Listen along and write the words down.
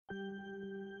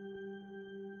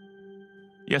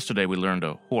Yesterday, we learned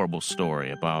a horrible story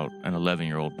about an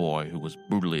 11-year-old boy who was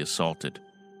brutally assaulted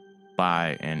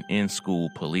by an in-school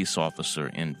police officer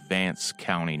in Vance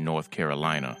County, North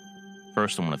Carolina.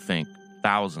 First, I want to thank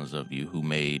thousands of you who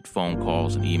made phone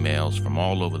calls and emails from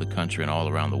all over the country and all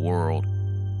around the world.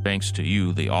 Thanks to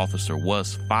you, the officer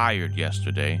was fired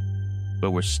yesterday,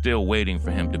 but we're still waiting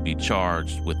for him to be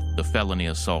charged with the felony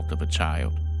assault of a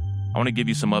child. I want to give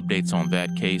you some updates on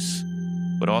that case,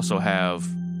 but also have,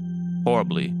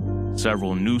 horribly,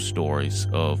 several news stories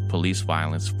of police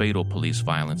violence, fatal police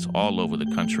violence all over the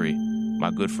country.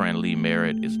 My good friend Lee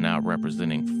Merritt is now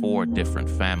representing 4 different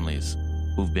families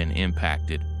who've been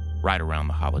impacted right around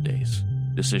the holidays.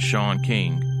 This is Sean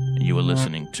King, and you are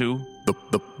listening to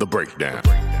The Breakdown.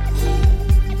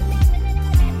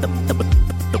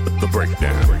 The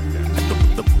Breakdown.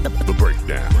 The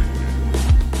Breakdown.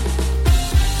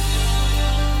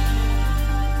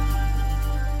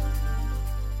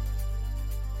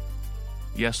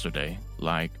 Yesterday,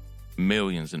 like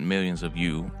millions and millions of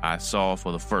you, I saw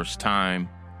for the first time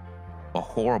a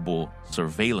horrible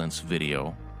surveillance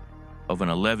video of an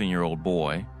 11-year-old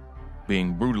boy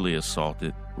being brutally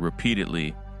assaulted,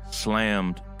 repeatedly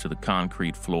slammed to the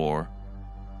concrete floor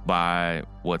by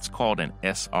what's called an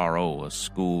SRO, a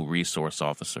school resource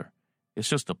officer. It's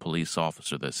just a police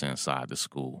officer that's inside the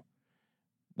school.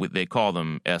 They call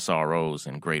them SROs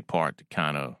in great part to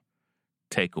kind of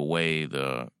take away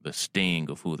the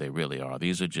sting of who they really are.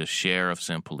 These are just sheriffs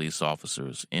and police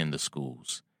officers in the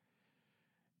schools.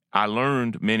 I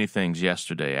learned many things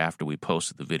yesterday after we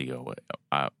posted the video.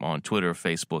 On Twitter,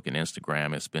 Facebook, and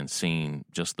Instagram, it's been seen,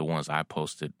 just the ones I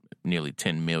posted, nearly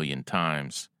 10 million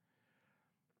times.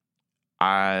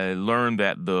 I learned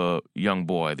that the young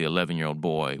boy, the 11-year-old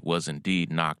boy, was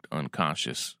indeed knocked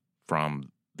unconscious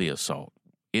from the assault.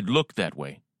 It looked that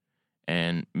way.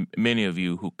 And many of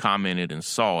you who commented and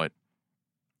saw it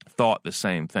thought the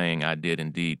same thing. I did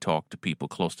indeed talk to people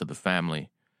close to the family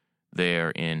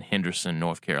there in Henderson,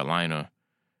 North Carolina,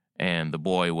 and the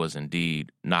boy was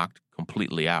indeed knocked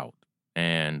completely out.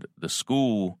 And the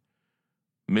school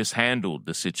mishandled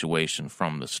the situation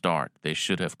from the start. They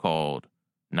should have called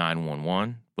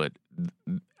 911, but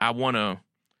I want to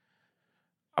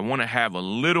have a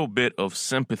little bit of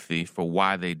sympathy for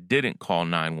why they didn't call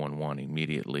 911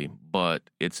 immediately, but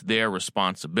it's their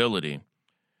responsibility.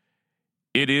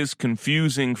 It is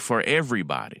confusing for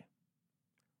everybody.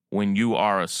 When you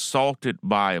are assaulted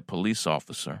by a police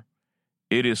officer,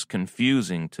 it is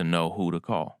confusing to know who to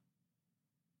call.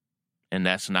 And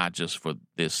that's not just for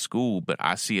this school, but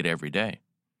I see it every day.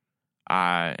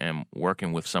 I am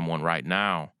working with someone right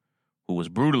now who was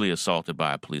brutally assaulted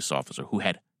by a police officer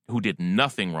who did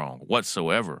nothing wrong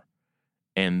whatsoever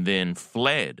and then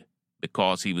fled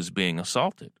because he was being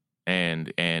assaulted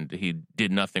and he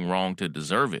did nothing wrong to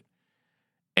deserve it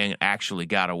and actually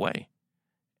got away.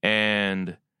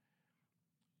 And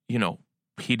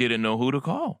he didn't know who to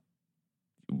call.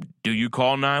 Do you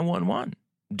call 911?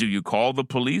 Do you call the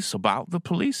police about the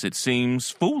police? It seems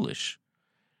foolish.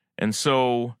 And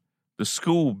so the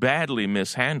school badly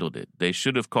mishandled it. They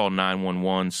should have called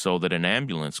 911 so that an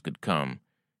ambulance could come.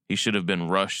 He should have been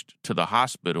rushed to the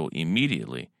hospital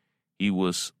immediately. He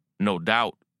was no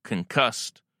doubt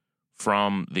concussed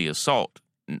from the assault.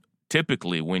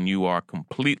 Typically, when you are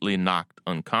completely knocked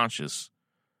unconscious,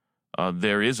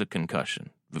 there is a concussion,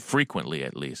 frequently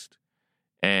at least.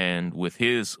 And with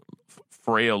his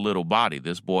frail little body,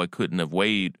 this boy couldn't have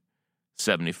weighed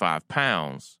 75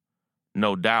 pounds.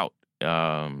 No doubt,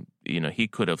 he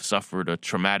could have suffered a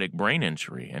traumatic brain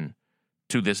injury. And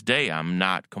to this day, I'm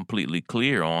not completely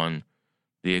clear on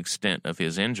the extent of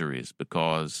his injuries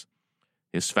because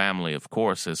his family, of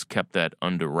course, has kept that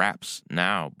under wraps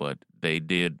now, but they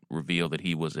did reveal that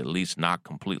he was at least not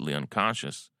completely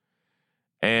unconscious.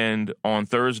 And on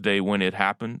Thursday, when it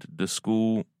happened, the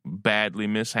school badly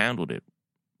mishandled it.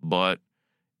 But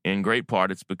in great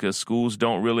part, it's because schools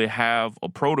don't really have a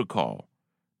protocol,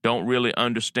 don't really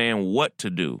understand what to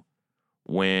do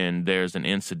when there's an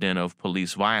incident of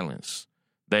police violence.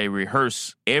 They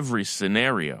rehearse every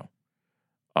scenario,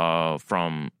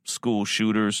 from school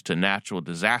shooters to natural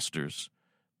disasters.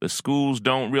 The schools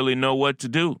don't really know what to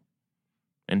do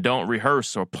and don't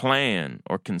rehearse or plan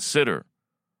or consider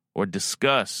or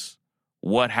discuss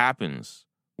what happens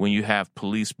when you have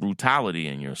police brutality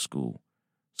in your school.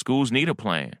 Schools need a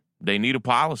plan. They need a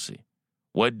policy.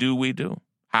 What do we do?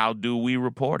 How do we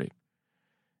report it?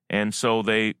 And so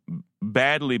they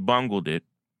badly bungled it,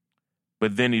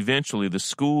 but then eventually the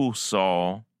school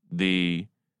saw the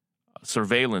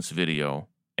surveillance video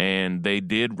and they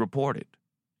did report it.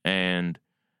 And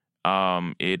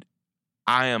I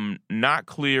am not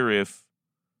clear if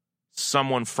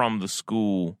someone from the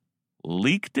school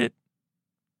leaked it,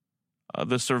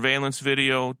 the surveillance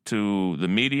video, to the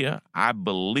media. I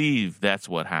believe that's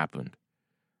what happened,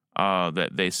 that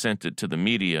they sent it to the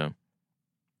media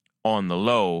on the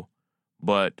low,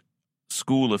 but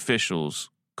school officials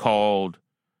called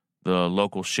the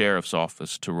local sheriff's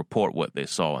office to report what they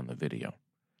saw in the video.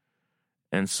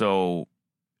 And so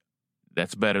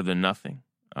that's better than nothing.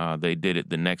 They did it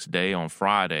the next day on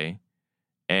Friday,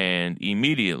 and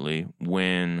immediately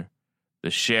when the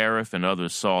sheriff and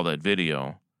others saw that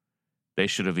video, they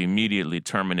should have immediately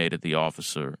terminated the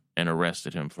officer and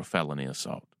arrested him for felony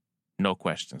assault. No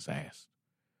questions asked.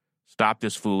 Stop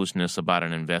this foolishness about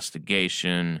an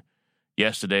investigation.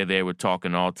 Yesterday, they were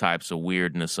talking all types of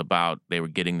weirdness about they were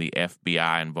getting the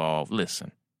FBI involved.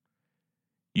 Listen,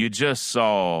 you just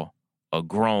saw a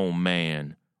grown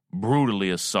man brutally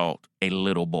assault a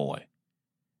little boy.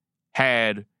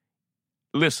 Had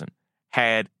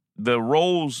the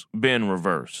roles been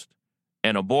reversed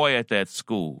and a boy at that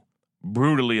school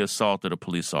brutally assaulted a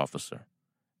police officer,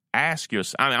 ask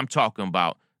yourself, I'm talking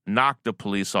about knocked the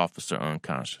police officer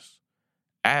unconscious.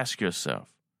 Ask yourself,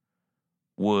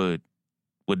 would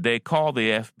they call the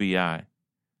FBI?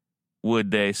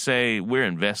 Would they say, we're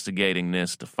investigating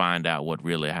this to find out what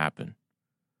really happened?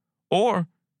 Or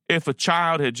if a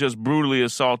child had just brutally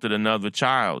assaulted another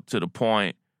child to the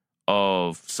point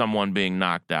of someone being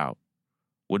knocked out,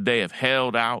 would they have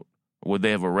held out, or would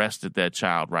they have arrested that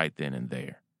child right then and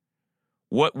there?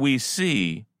 What we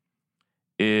see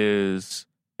is,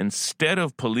 instead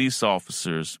of police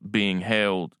officers being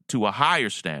held to a higher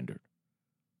standard,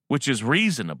 which is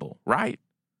reasonable, right?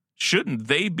 Shouldn't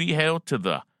they be held to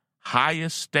the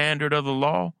highest standard of the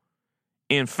law?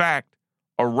 In fact,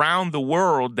 around the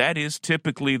world, that is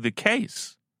typically the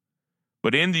case.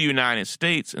 But in the United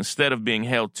States, instead of being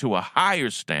held to a higher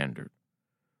standard,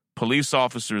 police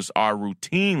officers are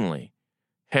routinely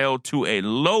held to a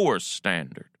lower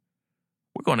standard.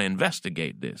 We're going to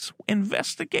investigate this.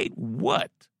 Investigate what?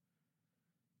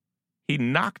 He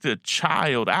knocked a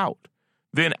child out.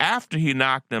 Then after he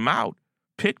knocked him out,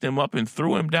 picked him up and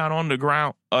threw him down on the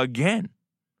ground again,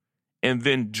 and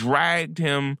then dragged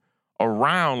him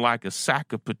around like a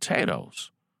sack of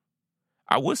potatoes.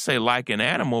 I would say like an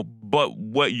animal, but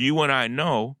what you and I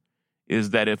know is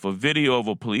that if a video of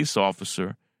a police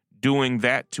officer doing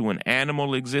that to an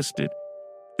animal existed,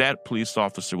 that police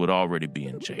officer would already be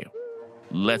in jail.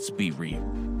 Let's be real.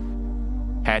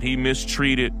 Had he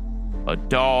mistreated a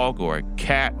dog or a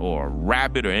cat or a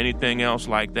rabbit or anything else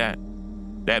like that,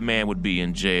 that man would be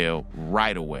in jail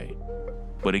right away.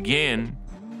 But again,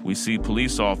 we see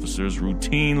police officers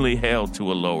routinely held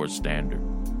to a lower standard.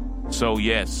 So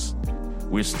yes,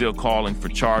 we're still calling for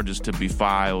charges to be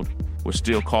filed. We're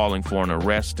still calling for an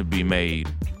arrest to be made.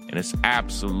 And it's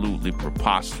absolutely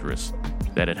preposterous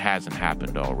that it hasn't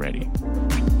happened already.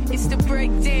 It's the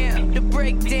breakdown, the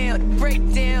breakdown, the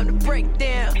breakdown, the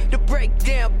breakdown, the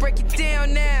breakdown. Break it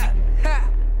down now. Ha!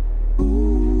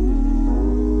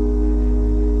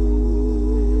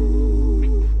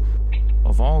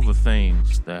 Of all the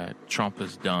things that Trump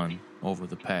has done over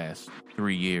the past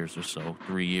 3 years or so,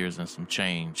 3 years and some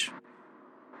change,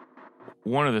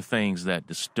 one of the things that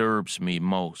disturbs me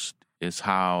most is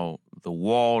how the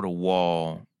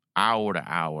wall-to-wall,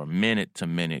 hour-to-hour,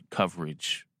 minute-to-minute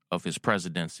coverage of his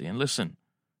presidency. And listen,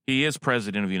 he is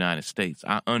president of the United States.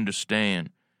 I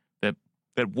understand that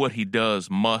what he does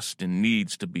must and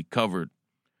needs to be covered.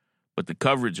 But the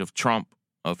coverage of Trump,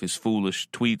 of his foolish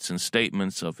tweets and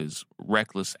statements, of his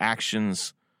reckless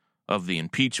actions, of the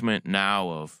impeachment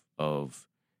now of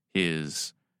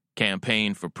his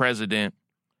campaign for president,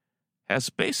 has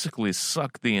basically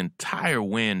sucked the entire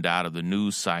wind out of the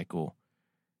news cycle.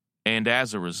 And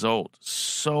as a result,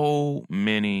 so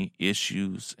many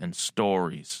issues and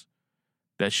stories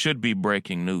that should be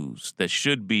breaking news, that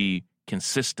should be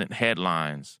consistent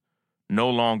headlines, no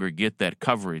longer get that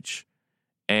coverage.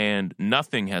 And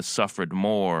nothing has suffered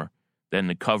more than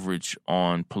the coverage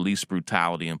on police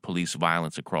brutality and police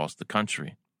violence across the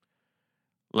country.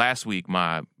 Last week,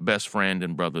 my best friend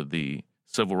and brother, the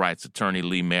civil rights attorney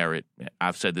Lee Merritt,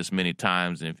 I've said this many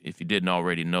times, and if you didn't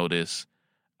already know this,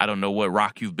 I don't know what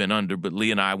rock you've been under, but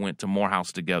Lee and I went to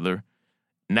Morehouse together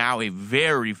now a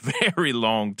very, very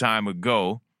long time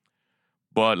ago.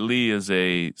 But Lee is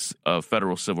a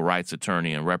federal civil rights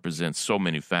attorney and represents so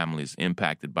many families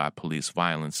impacted by police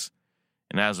violence.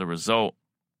 And as a result,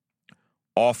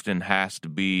 often has to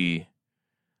be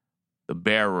the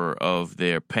bearer of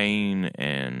their pain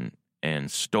and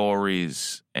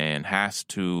stories, and has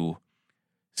to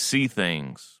see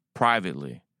things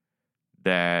privately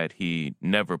that he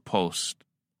never posts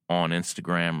on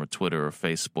Instagram or Twitter or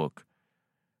Facebook,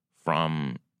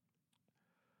 from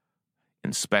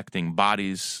inspecting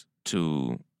bodies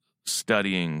to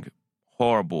studying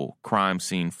horrible crime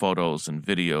scene photos and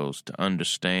videos to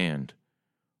understand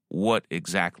what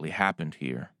exactly happened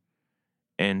here.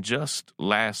 And just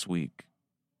last week,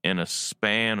 in a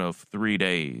span of 3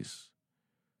 days,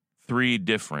 3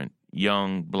 different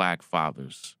young black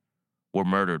fathers were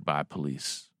murdered by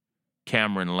police.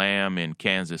 Cameron Lamb in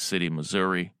Kansas City,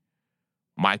 Missouri,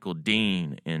 Michael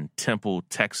Dean in Temple,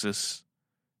 Texas,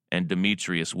 and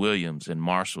Demetrius Williams in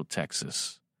Marshall,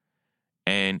 Texas.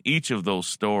 And each of those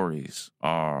stories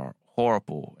are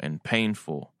horrible and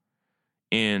painful.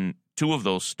 In 2 of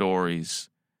those stories,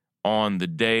 on the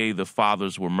day the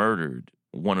fathers were murdered,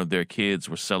 one of their kids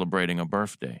were celebrating a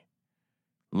birthday.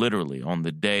 Literally, on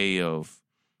the day of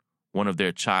one of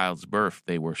their child's birth,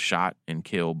 they were shot and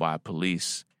killed by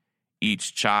police.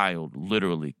 Each child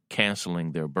literally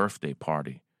canceling their birthday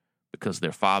party because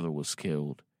their father was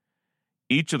killed.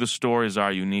 Each of the stories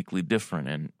are uniquely different,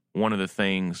 and one of the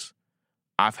things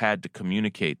I've had to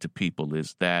communicate to people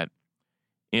is that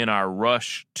in our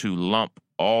rush to lump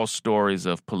all stories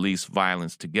of police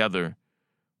violence together,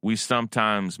 we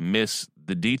sometimes miss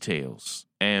the details.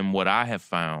 And what I have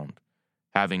found,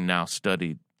 having now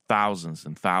studied thousands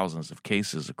and thousands of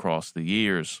cases across the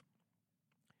years,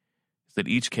 is that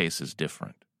each case is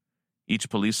different. Each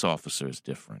police officer is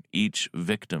different. Each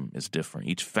victim is different.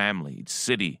 Each family, each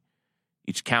city,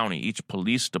 each county, each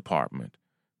police department,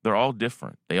 they're all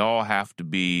different. They all have to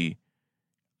be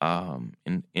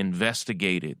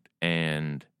investigated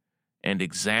and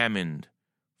examined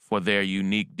for their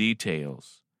unique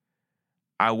details.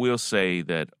 I will say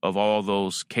that of all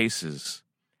those cases,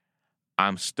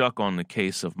 I'm stuck on the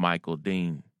case of Michael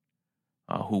Dean,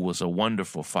 who was a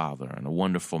wonderful father and a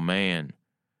wonderful man,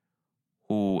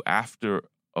 who after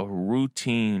a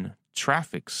routine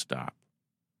traffic stop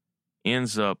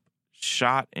ends up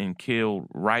shot and killed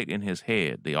right in his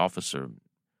head. The officer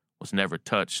was never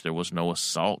touched. There was no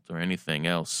assault or anything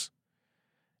else.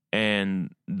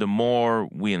 And the more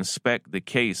we inspect the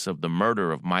case of the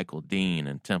murder of Michael Dean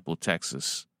in Temple,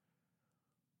 Texas,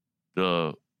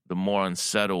 the more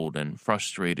unsettled and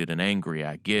frustrated and angry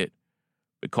I get,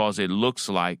 because it looks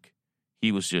like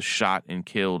he was just shot and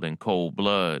killed in cold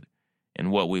blood.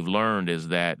 And what we've learned is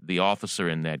that the officer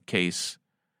in that case,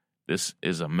 this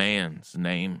is a man's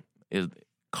name, is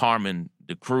Carmen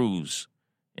DeCruz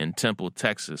in Temple,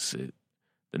 Texas.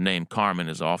 The name Carmen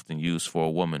is often used for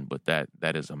a woman, but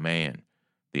that is a man.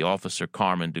 The officer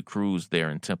Carmen DeCruz there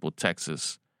in Temple,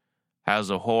 Texas, has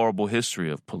a horrible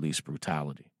history of police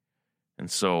brutality. And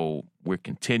so we're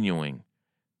continuing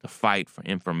to fight for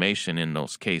information in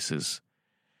those cases.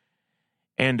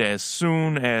 And as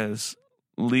soon as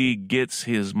Lee gets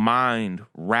his mind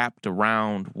wrapped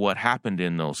around what happened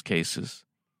in those cases,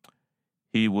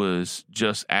 he was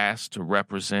just asked to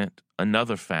represent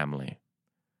another family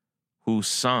whose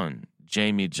son,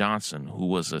 Jamie Johnson, who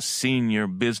was a senior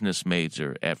business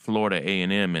major at Florida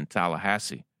A&M in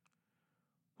Tallahassee,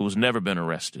 who's never been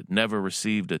arrested, never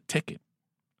received a ticket,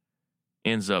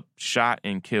 ends up shot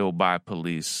and killed by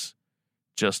police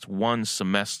just 1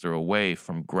 semester away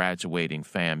from graduating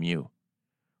FAMU,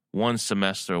 1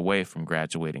 semester away from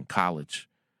graduating college.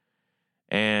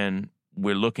 And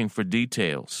we're looking for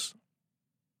details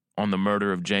on the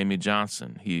murder of Jamie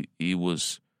Johnson. He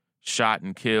was shot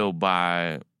and killed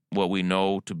by what we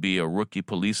know to be a rookie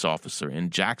police officer in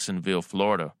Jacksonville,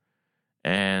 Florida.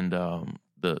 And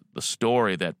the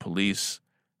story that police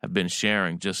have been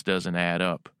sharing just doesn't add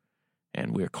up.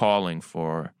 And we're calling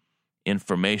for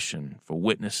information, for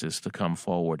witnesses to come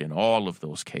forward in all of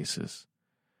those cases.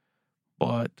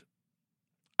 But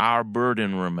our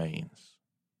burden remains.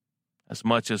 As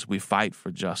much as we fight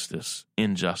for justice,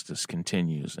 injustice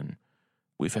continues, and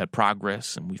we've had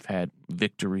progress and we've had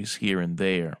victories here and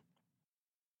there.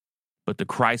 But the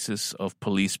crisis of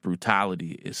police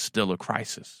brutality is still a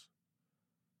crisis.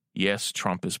 Yes,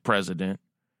 Trump is president.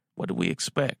 What did we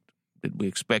expect? Did we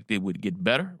expect it would get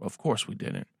better? Of course we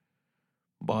didn't.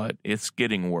 But it's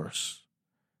getting worse.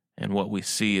 And what we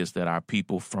see is that our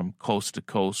people from coast to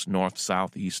coast, north,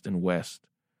 south, east, and west,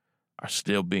 are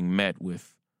still being met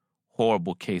with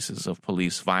horrible cases of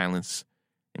police violence,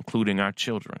 including our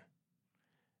children.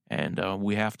 And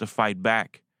we have to fight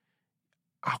back.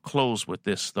 I'll close with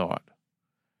this thought.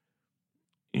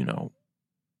 You know,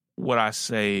 what I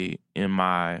say in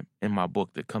my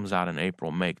book that comes out in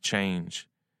April, Make Change,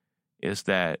 is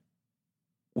that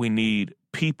we need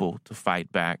people to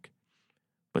fight back,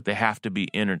 but they have to be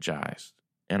energized.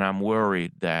 And I'm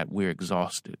worried that we're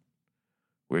exhausted.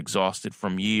 We're exhausted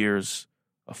from years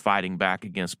of fighting back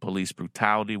against police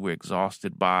brutality. We're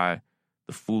exhausted by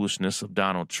the foolishness of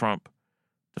Donald Trump.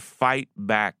 To fight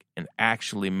back and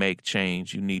actually make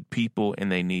change, you need people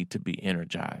and they need to be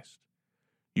energized.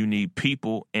 You need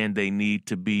people and they need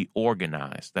to be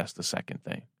organized. That's the second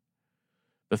thing.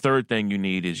 The third thing you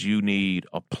need is you need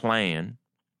a plan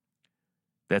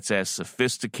that's as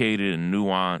sophisticated and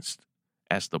nuanced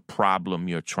as the problem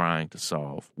you're trying to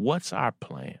solve. What's our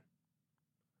plan?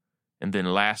 And then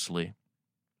lastly,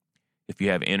 if you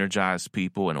have energized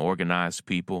people and organized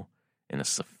people and a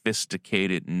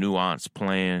sophisticated, nuanced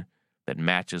plan that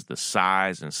matches the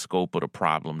size and scope of the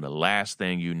problem, the last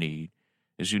thing you need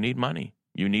is you need money.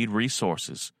 You need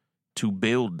resources to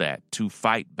build that, to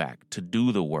fight back, to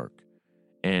do the work.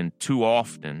 And too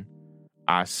often,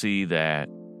 I see that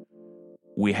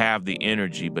we have the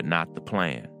energy but not the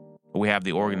plan. We have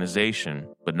the organization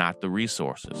but not the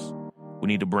resources. We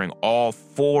need to bring all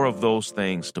four of those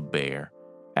things to bear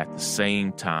at the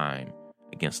same time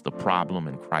against the problem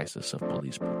and crisis of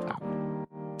police brutality.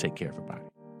 Take care, everybody.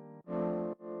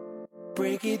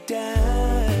 Break it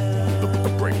down. The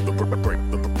breakdown. The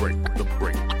breakdown.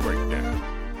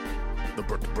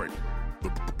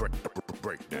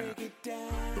 Break it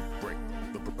down.